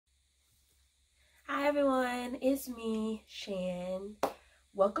everyone, it's me, Shan.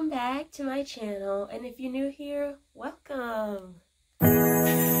 Welcome back to my channel, and if you're new here, welcome.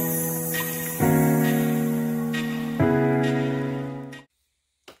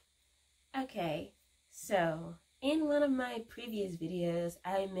 Okay, so in one of my previous videos,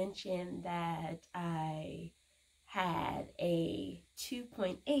 I mentioned that I had a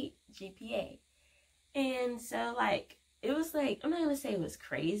 2.8 GPA. And so it was I'm not gonna say it was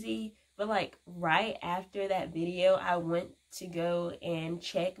crazy, but right after that video, I went to go and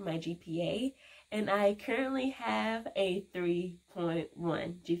check my GPA, and I currently have a 3.1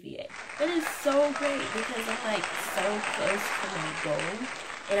 GPA. That is so great because I'm so close to my goal,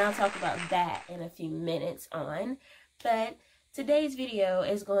 and I'll talk about that in a few minutes on. But today's video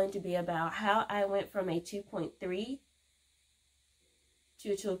is going to be about how I went from a 2.3 to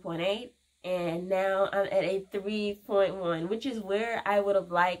a 2.8, and now I'm at a 3.1, which is where I would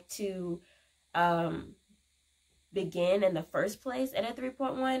have liked to begin in the first place, at a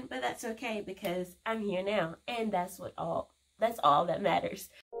 3.1, but that's okay because I'm here now, and that's all that matters.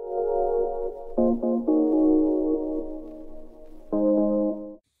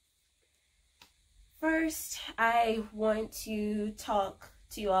 First, I want to talk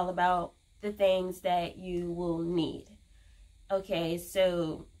to you all about the things that you will need. Okay,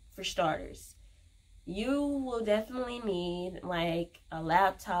 so for starters, you will definitely need a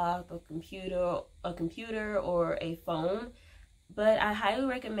laptop, a computer or a phone, but I highly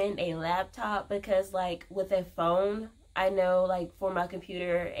recommend a laptop because with a phone, I know for my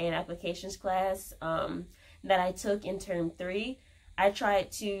computer and applications class that I took in term 3, I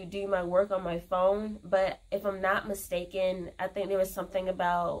tried to do my work on my phone, but if I'm not mistaken, I think there was something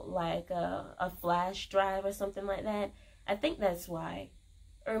about a flash drive or something like that. I think that's why.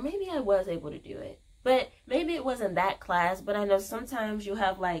 Or maybe I was able to do it. But maybe it wasn't that class, but I know sometimes you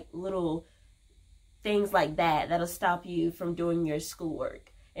have little things like that that'll stop you from doing your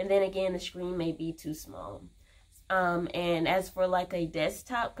schoolwork. And then again, the screen may be too small. And as for a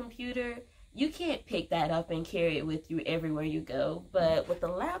desktop computer, you can't pick that up and carry it with you everywhere you go. But with a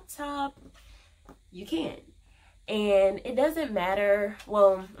laptop, you can. And it doesn't matter,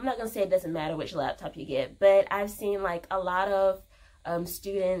 well, I'm not going to say it doesn't matter which laptop you get, but I've seen a lot of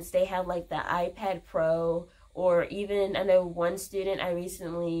students, they have the iPad Pro, or even I know one student I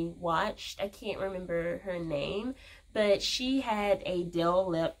recently watched, I can't remember her name, but she had a Dell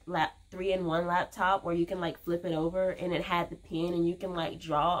 3-in-1 laptop where you can flip it over and it had the pen and you can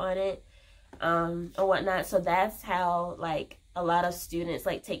draw on it or whatnot. So that's how a lot of students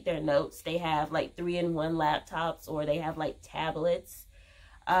take their notes. They have 3-in-1 laptops, or they have tablets.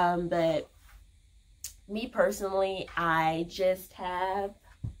 But me personally, I just have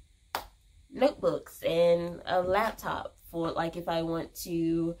notebooks and a laptop for if I want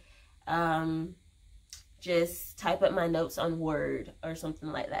to just type up my notes on Word or something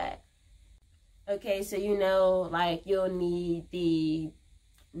like that. Okay, so you'll need the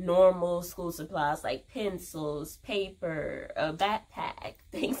normal school supplies like pencils, paper, a backpack,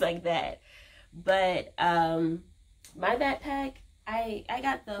 things like that. But my backpack, I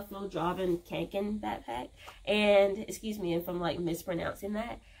got the Kånken backpack, and excuse me if I'm mispronouncing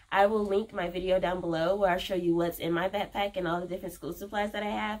that. I will link my video down below where I show you what's in my backpack and all the different school supplies that I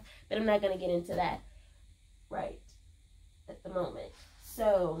have, but I'm not going to get into that right at the moment.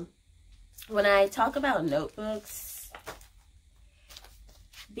 So when I talk about notebooks,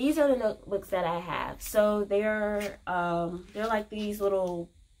 these are the notebooks that I have. So they're these little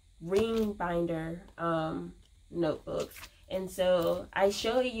ring binder notebooks. And so I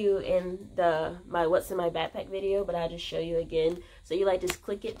show you in my what's in my backpack video, but I'll just show you again. So you just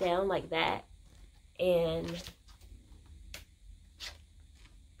click it down like that, and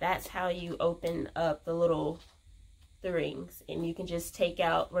that's how you open up the rings, and you can just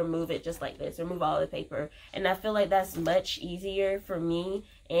remove it just like this, remove all the paper. And I feel that's much easier for me,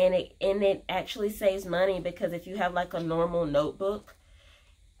 and it actually saves money, because if you have a normal notebook,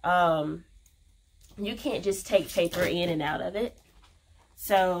 you can't just take paper in and out of it.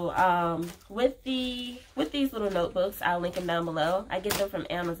 So with these little notebooks, I'll link them down below. I get them from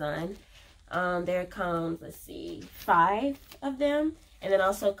Amazon. There comes, let's see, 5 of them, and then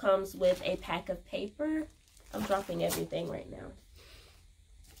also comes with a pack of paper. I'm dropping everything right now.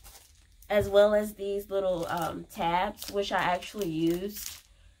 As well as these little tabs, which I actually used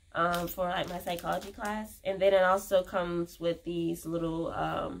for my psychology class. And then it also comes with these little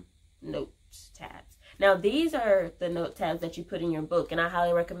note tabs. Now these are the note tabs that you put in your book, and I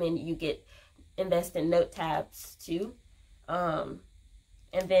highly recommend you invest in note tabs too.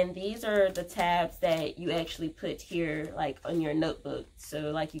 And then these are the tabs that you actually put here, like on your notebook.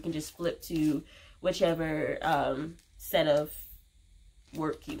 So like you can just flip to whichever set of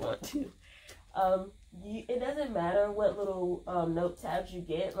work you want to. It doesn't matter what little note tabs you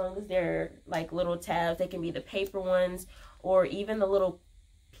get, as long as they're like little tabs. They can be the paper ones or even the little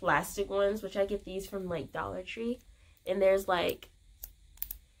plastic ones, which I get these from like Dollar Tree. And there's like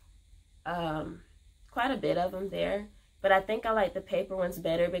quite a bit of them there. But I think I like the paper ones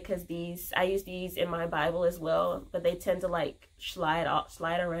better because I use these in my Bible as well. But they tend to like slide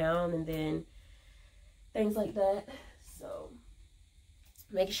around and then things like that. So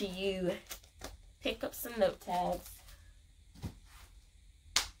make sure you pick up some note tabs.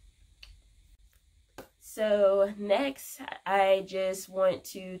 So next, I just want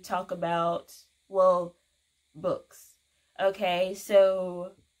to talk about, well, books. Okay,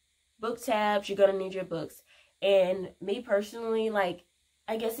 so book tabs, you're going to need your books. And me personally, like,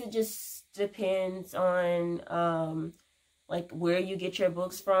 I guess it just depends on, like, where you get your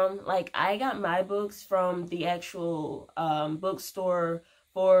books from. Like, I got my books from the actual bookstore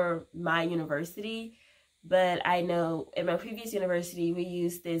for my university. But I know at my previous university, we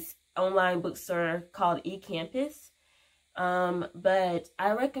used this online bookstore called eCampus. But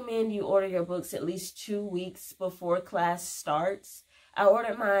I recommend you order your books at least 2 weeks before class starts. I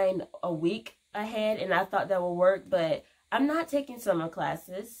ordered mine a week ahead and I thought that would work, but I'm not taking summer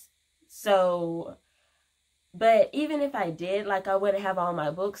classes. So, but even if I did, like, I wouldn't have all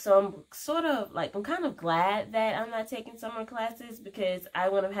my books. So I'm sort of like, I'm kind of glad that I'm not taking summer classes because I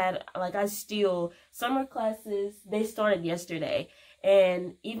would have had, like, summer classes, they started yesterday.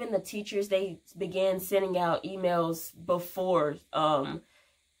 And even the teachers, they began sending out emails before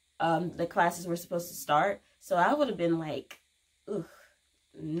the classes were supposed to start. So I would have been like, ugh,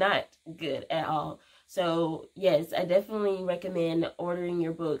 not good at all. So yes, I definitely recommend ordering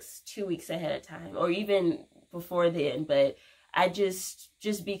your books 2 weeks ahead of time or even before then. But I just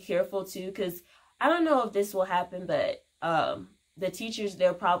be careful too, because I don't know if this will happen, but the teachers,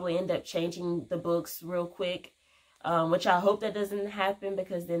 they'll probably end up changing the books real quick. Which I hope that doesn't happen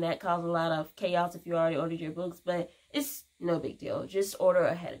because then that causes a lot of chaos if you already ordered your books, but it's no big deal. Just order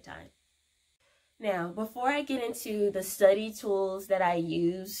ahead of time. Now, before I get into the study tools that I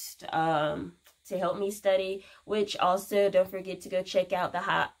used to help me study, which also don't forget to go check out the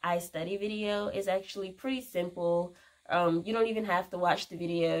How I Study video. It's actually pretty simple. You don't even have to watch the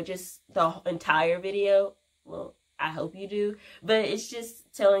video, just the entire video. Well, I hope you do, but it's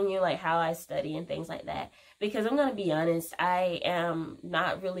just telling you like how I study and things like that. Because I'm going to be honest, I am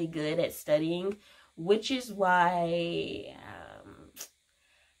not really good at studying, which is why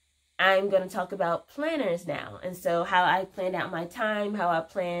I'm going to talk about planners now. And so how I planned out my time, how I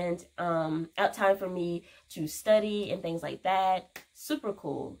planned out time for me to study and things like that. Super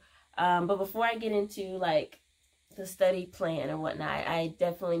cool. But before I get into like the study plan or whatnot, I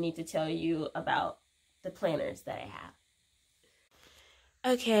definitely need to tell you about the planners that I have.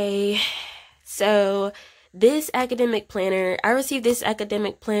 Okay, so this academic planner, I received this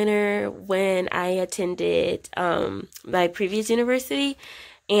academic planner when I attended my previous university,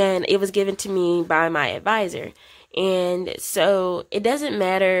 and it was given to me by my advisor. And so it doesn't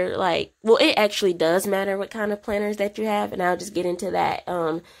matter, like, well, it actually does matter what kind of planners that you have, and I'll just get into that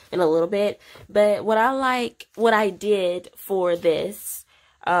in a little bit. But what I did for this,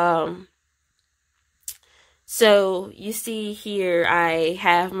 so you see here, I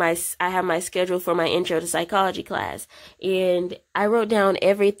have my schedule for my intro to psychology class, and I wrote down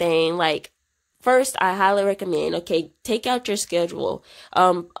everything. Like, first, I highly recommend, okay, take out your schedule,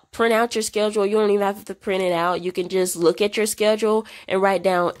 print out your schedule. You don't even have to print it out. You can just look at your schedule and write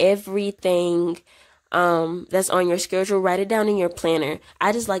down everything that's on your schedule. Write it down in your planner.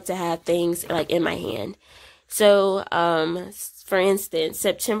 I just like to have things like in my hand. So, for instance,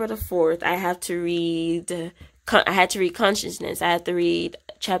 September the 4th, I had to read Consciousness. I had to read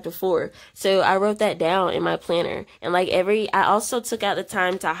chapter 4. So I wrote that down in my planner. And like I also took out the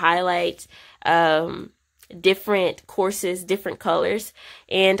time to highlight, different courses, different colors.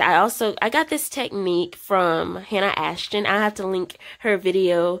 And I got this technique from Hannah Ashton. I have to link her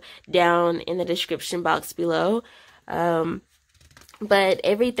video down in the description box below. But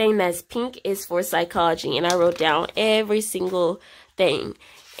everything that's pink is for psychology, and I wrote down every single thing.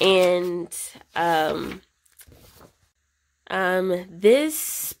 And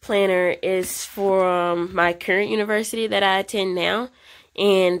this planner is from my current university that I attend now,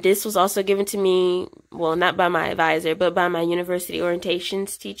 and this was also given to me, well, not by my advisor, but by my university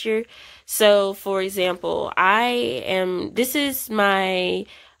orientations teacher. So, for example, this is my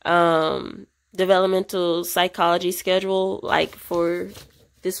developmental psychology schedule, like for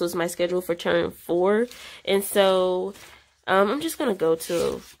this was my schedule for term 4. And so I'm just going to go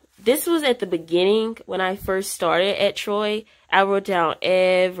to, this was at the beginning when I first started at Troy. I wrote down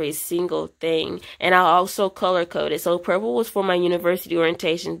every single thing, and I also color coded. So purple was for my university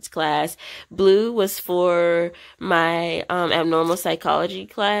orientations class. Blue was for my abnormal psychology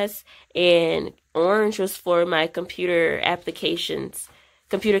class, and orange was for my computer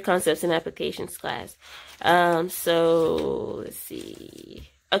concepts and applications class. So let's see.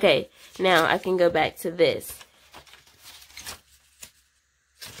 Okay, now I can go back to this.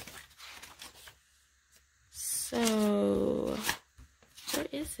 So, where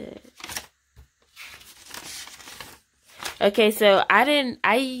is it? Okay, so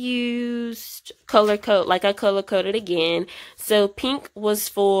I used color code, like I color coded again. So pink was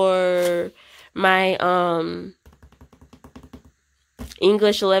for my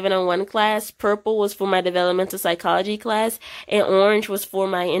English 1101 class, purple was for my developmental psychology class, and orange was for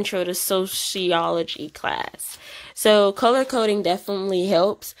my intro to sociology class. So color coding definitely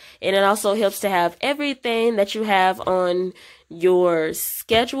helps, and it also helps to have everything that you have on your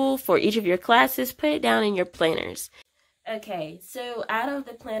schedule for each of your classes, put it down in your planners. Okay, so out of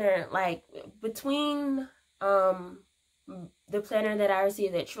the planner, like between the planner that I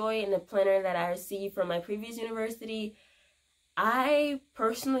received at Troy and the planner that I received from my previous university, I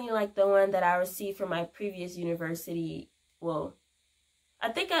personally like the one that I received from my previous university. Well, I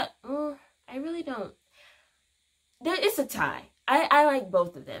think I really don't. It's a tie. I like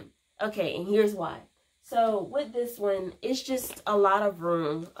both of them. Okay, and here's why. So with this one, it's just a lot of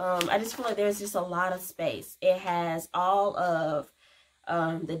room. I just feel like there's just a lot of space. It has all of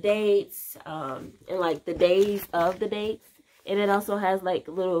the dates and like the days of the dates. And it also has like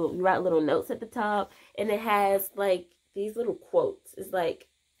you write little notes at the top. And it has like these little quotes. It's like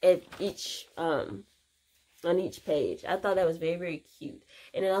at each on each page. I thought that was very, very cute.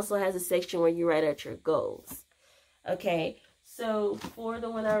 And it also has a section where you write out your goals. Okay, so for the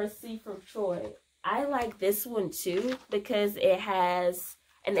one I received from Troy, I like this one too because it has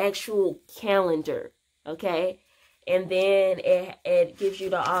an actual calendar, okay? And then it gives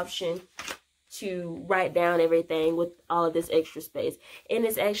you the option to write down everything with all of this extra space. And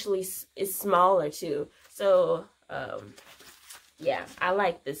it's smaller too. So, yeah, I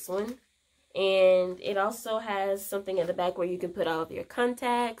like this one. And it also has something at the back where you can put all of your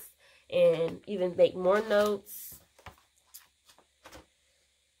contacts and even make more notes.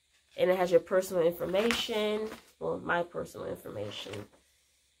 And it has your personal information. Well, my personal information.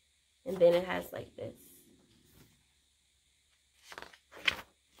 And then it has like this.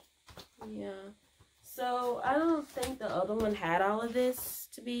 Yeah. So, I don't think the other one had all of this,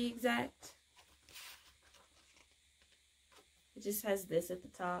 to be exact. It just has this at the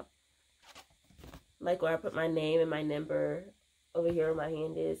top. Like where I put my name and my number over here where my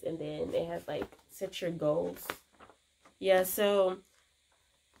hand is. And then it has like, set your goals. Yeah, so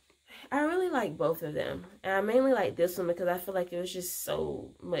I really like both of them. And I mainly like this one because I feel like it was just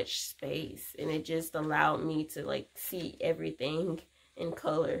so much space. And it just allowed me to like see everything in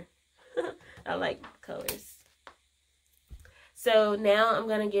color. I like colors. So now I'm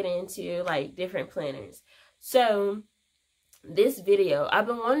going to get into like different planners. So this video, I've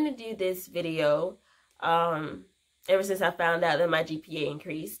been wanting to do this video ever since I found out that my GPA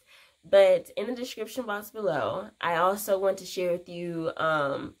increased. But in the description box below, I also want to share with you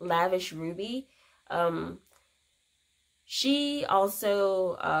Lavish Ruby. She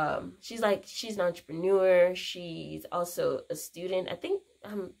also, she's an entrepreneur. She's also a student. I think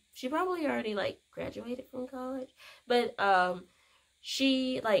she probably already like graduated from college. But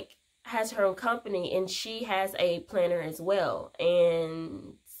she like has her own company and she has a planner as well.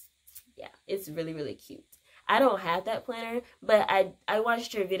 And yeah, it's really, really cute. I don't have that planner, but I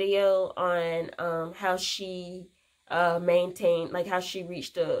watched her video on how she maintained a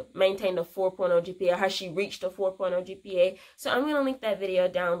 4.0 GPA, how she reached a 4.0 GPA. So I'm going to link that video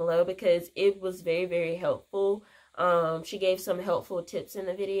down below because it was very, very helpful. She gave some helpful tips in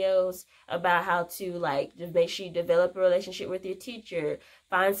the videos about how to like just make sure you develop a relationship with your teacher,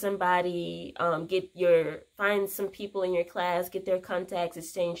 find somebody, find some people in your class, get their contacts,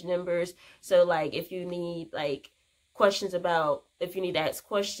 exchange numbers. So like if you need like questions about, if you need to ask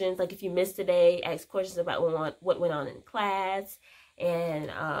questions, like if you missed a day, ask questions about what went on in class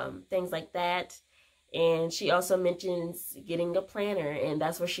and things like that. And she also mentions getting a planner, and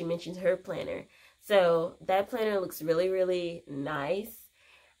that's where she mentions her planner. So that planner looks really, really nice.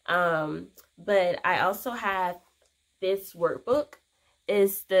 But I also have this workbook.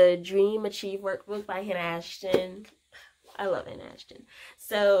 It's the Dream Achieve Workbook by Ashton. I love Ashton.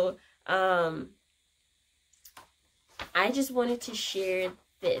 So I just wanted to share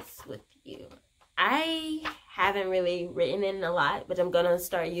this with you. I haven't really written in a lot, but I'm going to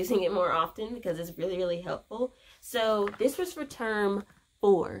start using it more often because it's really, really helpful. So this was for term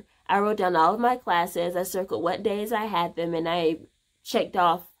 4. I wrote down all of my classes. I circled what days I had them, and I checked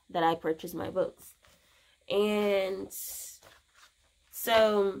off that I purchased my books. And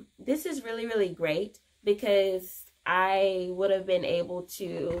so this is really, really great because I would have been able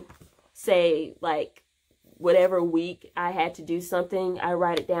to say, like, whatever week I had to do something, I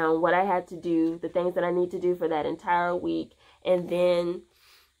write it down, what I had to do, the things that I need to do for that entire week, and then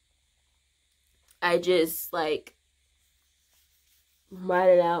I just, like, write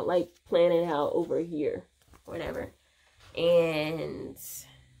it out, like, plan it out over here, whatever. And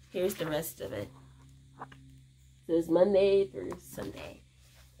here's the rest of it. So it's Monday through Sunday.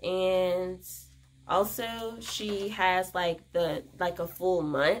 And also she has, like, a full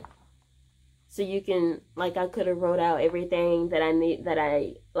month. So you can, like, I could have wrote out everything that I need,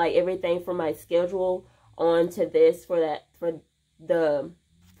 everything from my schedule onto this for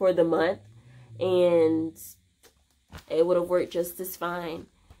the month, and it would have worked just as fine.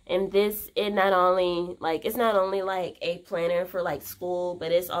 And this, it's not only like a planner for, like, school,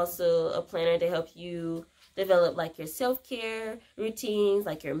 but it's also a planner to help you develop, like, your self-care routines,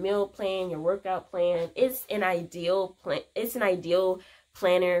 like your meal plan, your workout plan. It's an ideal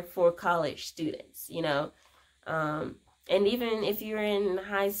planner for college students, you know, and even if you're in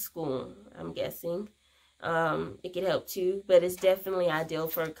high school, I'm guessing, it could help too, but it's definitely ideal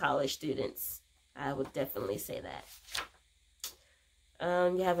for college students. I would definitely say that.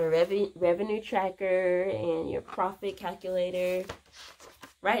 You have a revenue tracker and your profit calculator.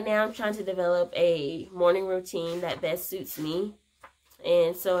 Right now, I'm trying to develop a morning routine that best suits me,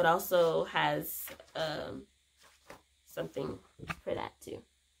 and so it also has something for that too.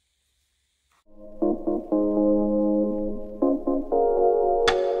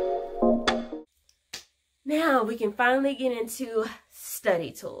 Now we can finally get into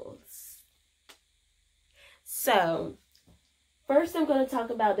study tools. So first I'm going to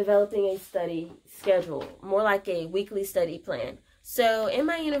talk about developing a study schedule, more like a weekly study plan. So in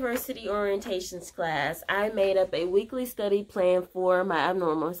my university orientations class, I made up a weekly study plan for my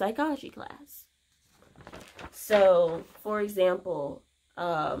abnormal psychology class. So, for example,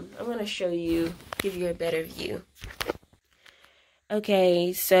 I'm going to show you, give you a better view.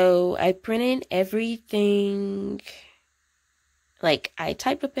 Okay, so I printed everything, like, I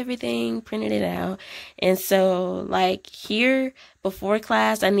typed up everything, printed it out, and so, like, here, before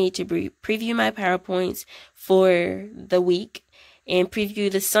class, I need to preview my PowerPoints for the week, and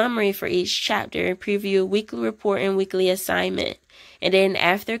preview the summary for each chapter, preview a weekly report and weekly assignment, and then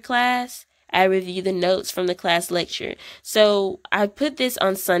after class, I review the notes from the class lecture. So I put this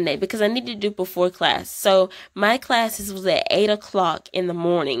on Sunday because I needed to do before class. So my classes was at 8 o'clock in the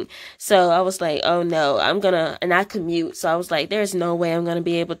morning. So I was like, oh no, and I commute. So I was like, there's no way I'm going to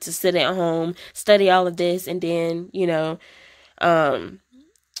be able to sit at home, study all of this, and then, you know,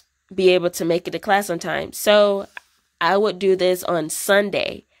 be able to make it to class on time. So I would do this on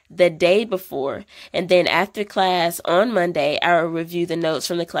Sunday, the day before, and then after class on Monday, I would review the notes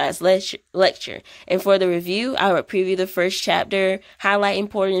from the class lecture. And for the review, I would preview the first chapter, highlight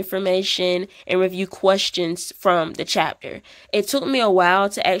important information, and review questions from the chapter. It took me a while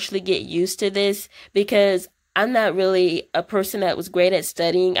to actually get used to this because I'm not really a person that was great at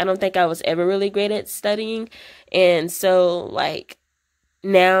studying. I don't think I was ever really great at studying. And so, like,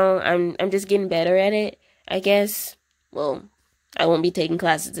 now I'm just getting better at it, I guess. Well, I won't be taking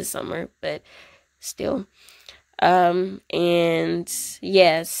classes this summer, but still. And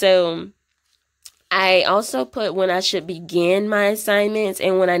yeah, so I also put when I should begin my assignments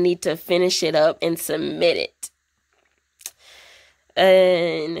and when I need to finish it up and submit it.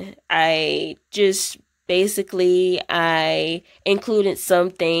 And I just basically, I included some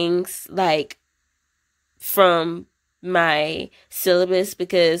things like from my syllabus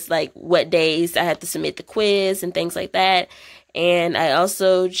because, like, what days I had to submit the quiz and things like that. And I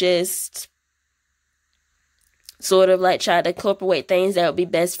also just sort of like tried to incorporate things that would be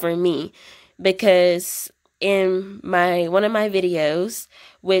best for me, because in one of my videos,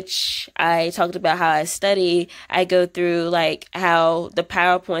 which I talked about how I study, I go through like how looking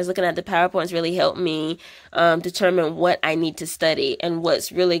at the PowerPoints really helped me determine what I need to study and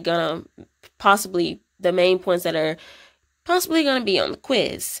what's really gonna possibly the main points that are possibly gonna be on the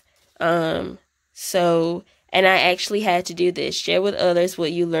quiz. And I actually had to do this, share with others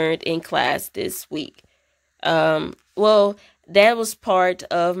what you learned in class this week. Well, that was part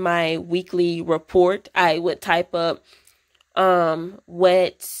of my weekly report. I would type up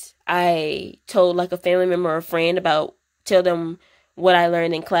what I told like a family member or a friend about, tell them what I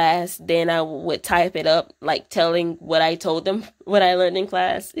learned in class, then I would type it up, like telling what I told them, what I learned in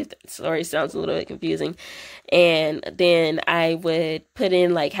class. Sorry, sounds a little bit confusing. And then I would put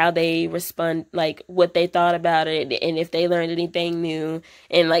in like how they respond, like what they thought about it, and if they learned anything new,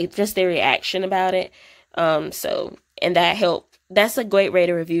 and like just their reaction about it. And that helped. That's a great way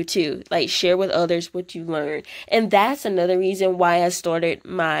to review too. Like, share with others what you learned. And that's another reason why I started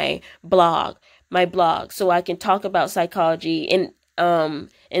my blog, so I can talk about psychology, and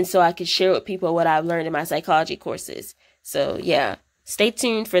so I can share with people what I've learned in my psychology courses. So yeah, stay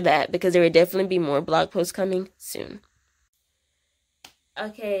tuned for that, because there will definitely be more blog posts coming soon.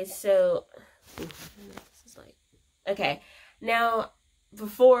 Okay, so okay, now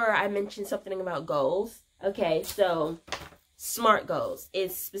before I mentioned something about goals. Okay, so SMART goals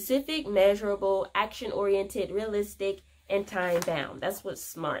is specific, measurable, action-oriented, realistic, and time-bound. That's what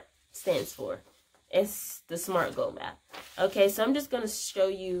SMART stands for. It's the SMART goal map. Okay, so I'm just going to show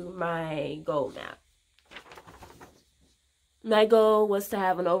you my goal map. My goal was to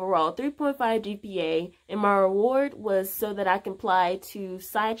have an overall 3.5 GPA, and my reward was so that I can apply to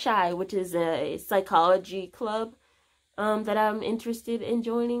Sci-Chi, which is a psychology club that I'm interested in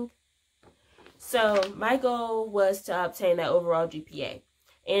joining. So my goal was to obtain that overall GPA.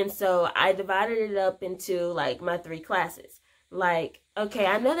 And so I divided it up into like my 3 classes. Like, okay,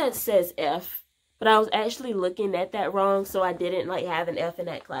 I know that says F, but I was actually looking at that wrong, so I didn't like have an F in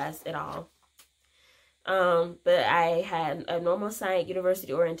that class at all. But I had a normal science,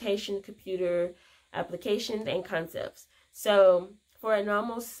 university orientation, computer applications, and concepts. So for a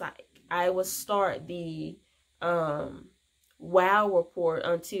normal psych, I would start the WOW report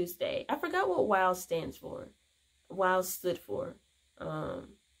on Tuesday. I forgot what WOW stands for. WOW stood for.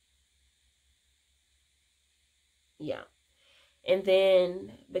 Yeah. And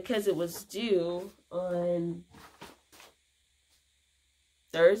then because it was due on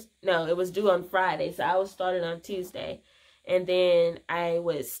Thursday, no, it was due on Friday, so I was starting on Tuesday. And then I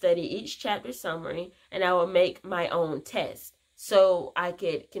would study each chapter summary, and I would make my own test so I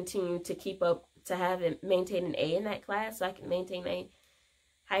could continue to keep up, to have and maintain an A in that class, so I can maintain a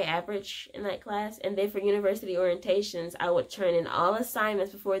high average in that class. And then for university orientations, I would turn in all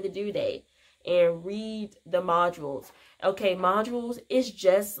assignments before the due date and read the modules. Okay, modules is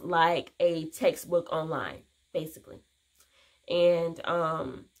just like a textbook online, basically. And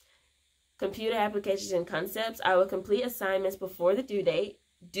computer applications and concepts, I would complete assignments before the due date,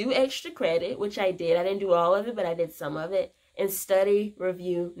 do extra credit, which I did. I didn't do all of it, but I did some of it, and study,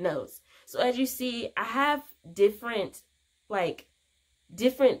 review, notes. So as you see, I have different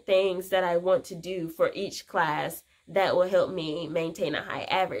things that I want to do for each class that will help me maintain a high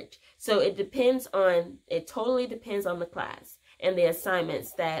average. So it totally depends on the class and the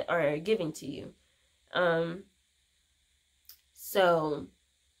assignments that are given to you. So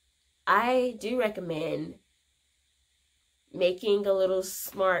I do recommend making a little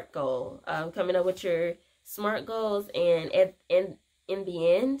SMART goal, coming up with your SMART goals, and in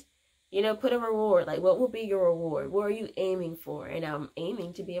the end, you know, put a reward. Like, what will be your reward? What are you aiming for? And I'm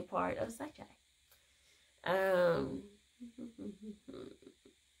aiming to be a part of Sci-Chi.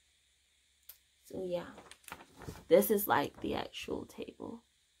 So yeah, this is like the actual table.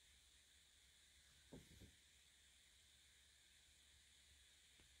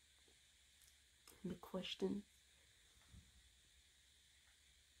 The questions.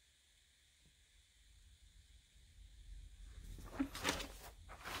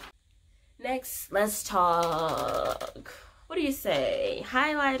 Next, let's talk, what do you say,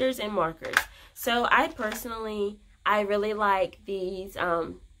 highlighters and markers. So I really like these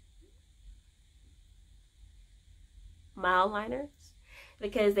Mildliners,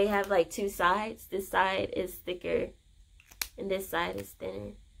 because they have like 2 sides. This side is thicker and this side is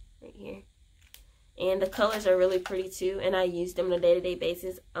thinner right here. And the colors are really pretty too, and I use them on a day-to-day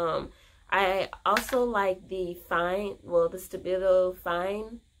basis. I also like the Stabilo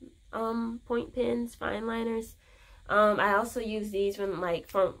fine point pens, Fineliners. I also use these when I'm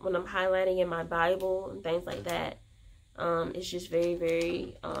highlighting in my Bible and things like that. It's just very,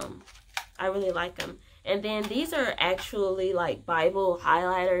 very, I really like them. And then these are actually like Bible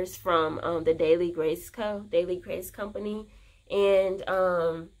highlighters from the Daily Grace Company. And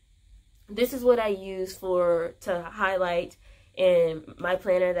this is what I use to highlight in my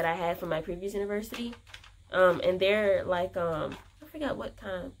planner that I had from my previous university. And they're like, I forgot what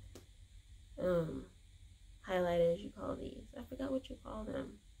kind highlighters you call these. I forgot what you call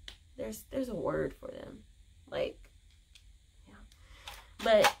them. There's a word for them. Like, yeah.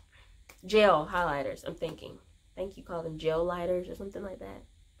 But gel highlighters, I'm thinking. I think you call them gel lighters or something like that.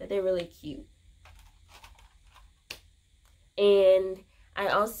 But they're really cute. And I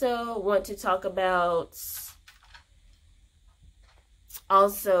also want to talk about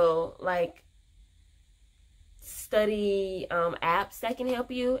like study apps that can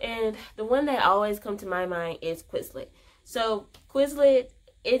help you. And the one that always come to my mind is Quizlet. So Quizlet,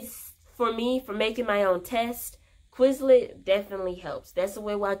 it's for me, for making my own test. Quizlet definitely helps. That's the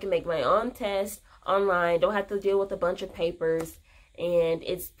way where I can make my own test online. Don't have to deal with a bunch of papers, and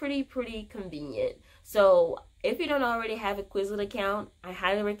it's pretty convenient. So if you don't already have a Quizlet account, I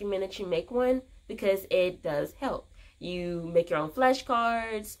highly recommend that you make one, because it does help. You make your own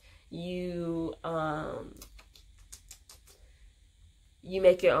flashcards, you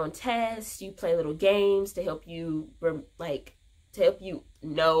make your own tests, you play little games to help you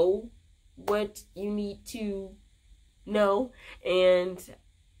know what you need to know. And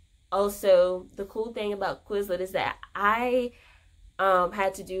also, the cool thing about Quizlet is that I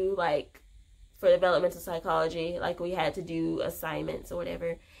had to do, like, for developmental psychology, like, we had to do assignments or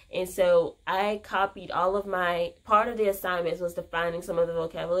whatever. And so I copied all of part of the assignments was defining some of the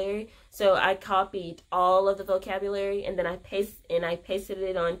vocabulary. So I copied all of the vocabulary, and then I pasted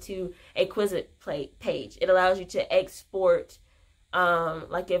it onto a Quizlet page. It allows you to export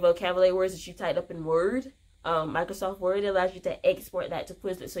like your vocabulary words that you typed up in Word, Microsoft Word. It allows you to export that to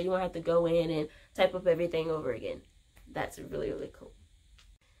Quizlet, so you won't have to go in and type up everything over again. That's really cool.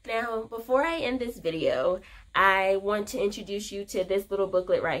 Now, before I end this video, I want to introduce you to this little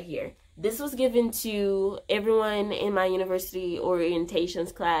booklet right here. This was given to everyone in my university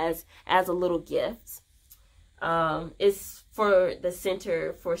orientations class as a little gift. It's for the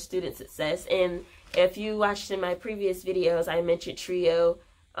Center for Student Success. And if you watched in my previous videos, I mentioned TRIO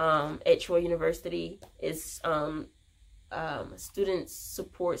at Troy University is student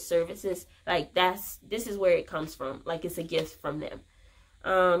support services. Like, this is where it comes from. Like, it's a gift from them.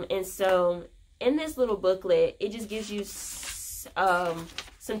 And so in this little booklet, it just gives you some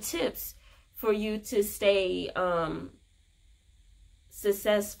tips for you to stay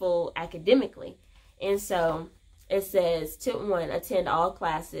successful academically. And so it says, tip 1, attend all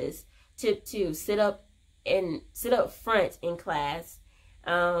classes. Tip 2, sit up front in class.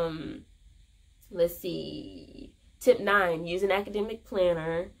 Let's see. Tip 9, use an academic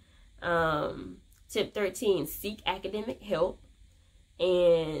planner. Tip 13, seek academic help.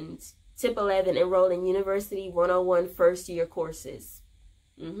 And tip 11, enroll in University 101 first year courses.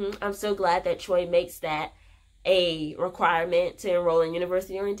 I'm so glad that Troy makes that a requirement to enroll in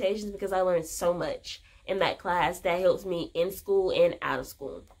university orientations, because I learned so much in that class that helps me in school and out of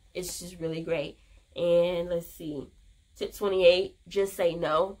school. It's just really great. And let's see. Tip 28, just say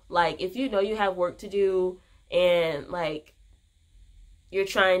no. Like, if you know you have work to do and, like, you're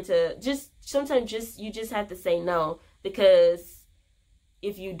trying to sometimes you just have to say no, because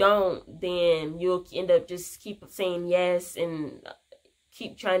if you don't, then you'll end up just keep saying yes and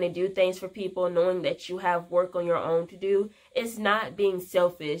keep trying to do things for people, knowing that you have work on your own to do. It's not being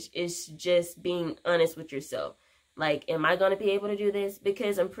selfish. It's just being honest with yourself. Like, am I going to be able to do this?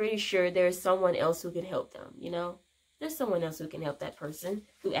 Because I'm pretty sure there's someone else who can help them, you know? There's someone else who can help that person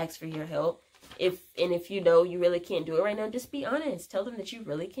who asks for your help. If you know you really can't do it right now, just be honest. Tell them that you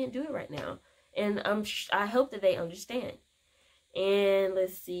really can't do it right now. And I hope that they understand. And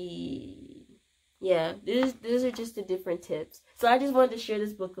let's see. Yeah, these are just the different tips. So I just wanted to share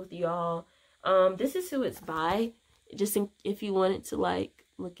this book with you all. This is who it's by. Just if you wanted to, like,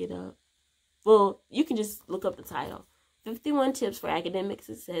 look it up. Well, you can just look up the title. 51 Tips for Academic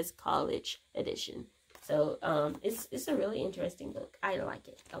Success College Edition. So it's a really interesting book. I like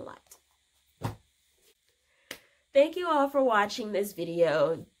it a lot. Thank you all for watching this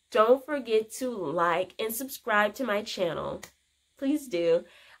video. Don't forget to like and subscribe to my channel. Please do.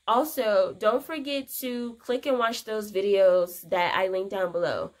 Also, don't forget to click and watch those videos that I linked down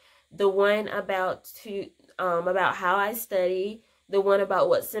below. The one about how I study, the one about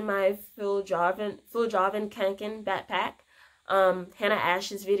what's in my Fjällräven Kånken backpack, Hannah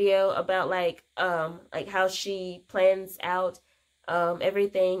Ash's video about like how she plans out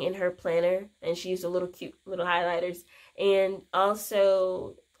everything in her planner, and she used a little cute little highlighters, and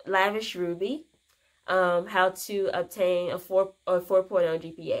also Lavish Ruby. How to obtain a 4.0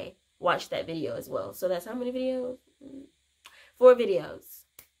 GPA. Watch that video as well. So that's how many videos? 4 videos.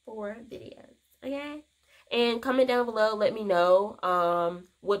 4 videos. Okay? And comment down below. Let me know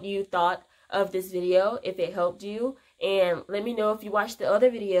what you thought of this video, if it helped you. And let me know if you watched the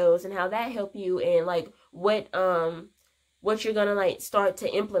other videos and how that helped you, and like what you're gonna like start to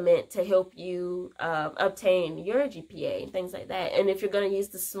implement to help you obtain your GPA and things like that. And if you're gonna use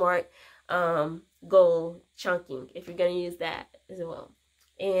the SMART goal chunking, if you're going to use that as well.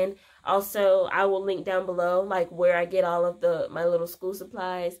 And also, I will link down below, like, where I get all of my little school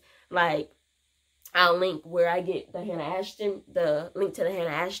supplies. Like, I'll link where I get the link to the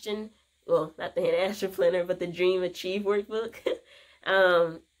Hannah Ashton, well, not the Hannah Ashton planner, but the Dream Achieve workbook.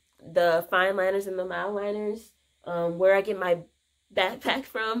 The Fineliners and the Mildliners, where I get my backpack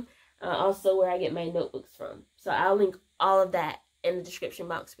from, also where I get my notebooks from. So I'll link all of that in the description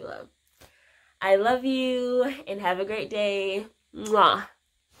box below. I love you, and have a great day. Mwah.